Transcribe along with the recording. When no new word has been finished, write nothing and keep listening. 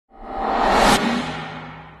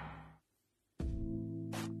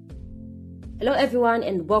Hello everyone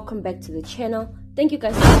and welcome back to the channel. Thank you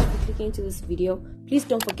guys so much for clicking into this video. Please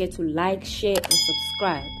don't forget to like, share and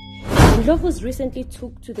subscribe. Ndlovu recently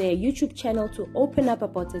took to their YouTube channel to open up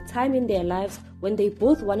about a time in their lives when they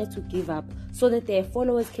both wanted to give up so that their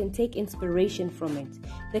followers can take inspiration from it.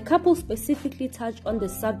 The couple specifically touched on the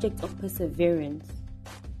subject of perseverance.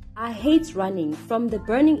 I hate running, from the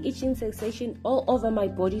burning itching sensation all over my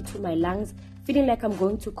body to my lungs, feeling like I'm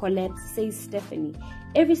going to collapse, says Stephanie.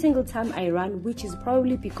 Every single time I run, which is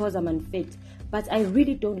probably because I'm unfit, but I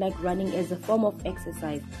really don't like running as a form of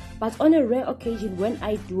exercise. But on a rare occasion when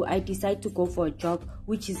I do, I decide to go for a jog,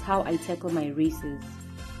 which is how I tackle my races.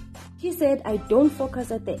 She said, I don't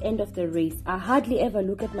focus at the end of the race. I hardly ever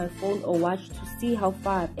look at my phone or watch to see how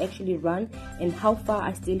far I've actually run and how far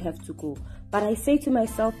I still have to go. But I say to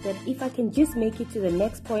myself that if I can just make it to the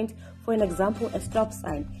next point, for an example, a stop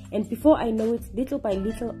sign, and before I know it, little by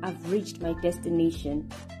little, I've reached my destination.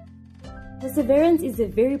 Perseverance is a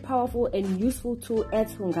very powerful and useful tool at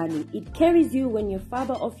Hungani. It carries you when your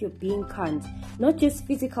fiber of your being can't, not just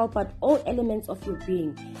physical but all elements of your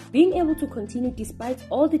being. Being able to continue despite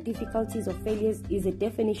all the difficulties of failures is a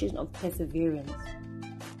definition of perseverance.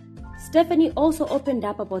 Stephanie also opened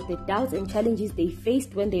up about the doubts and challenges they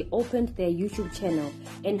faced when they opened their YouTube channel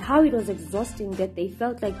and how it was exhausting that they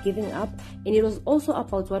felt like giving up, and it was also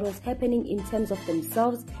about what was happening in terms of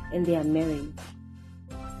themselves and their marriage.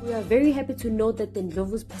 We are very happy to know that the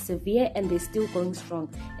Ndlovus persevere and they're still going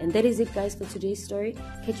strong. And that is it guys for today's story.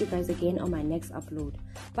 Catch you guys again on my next upload.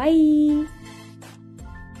 Bye!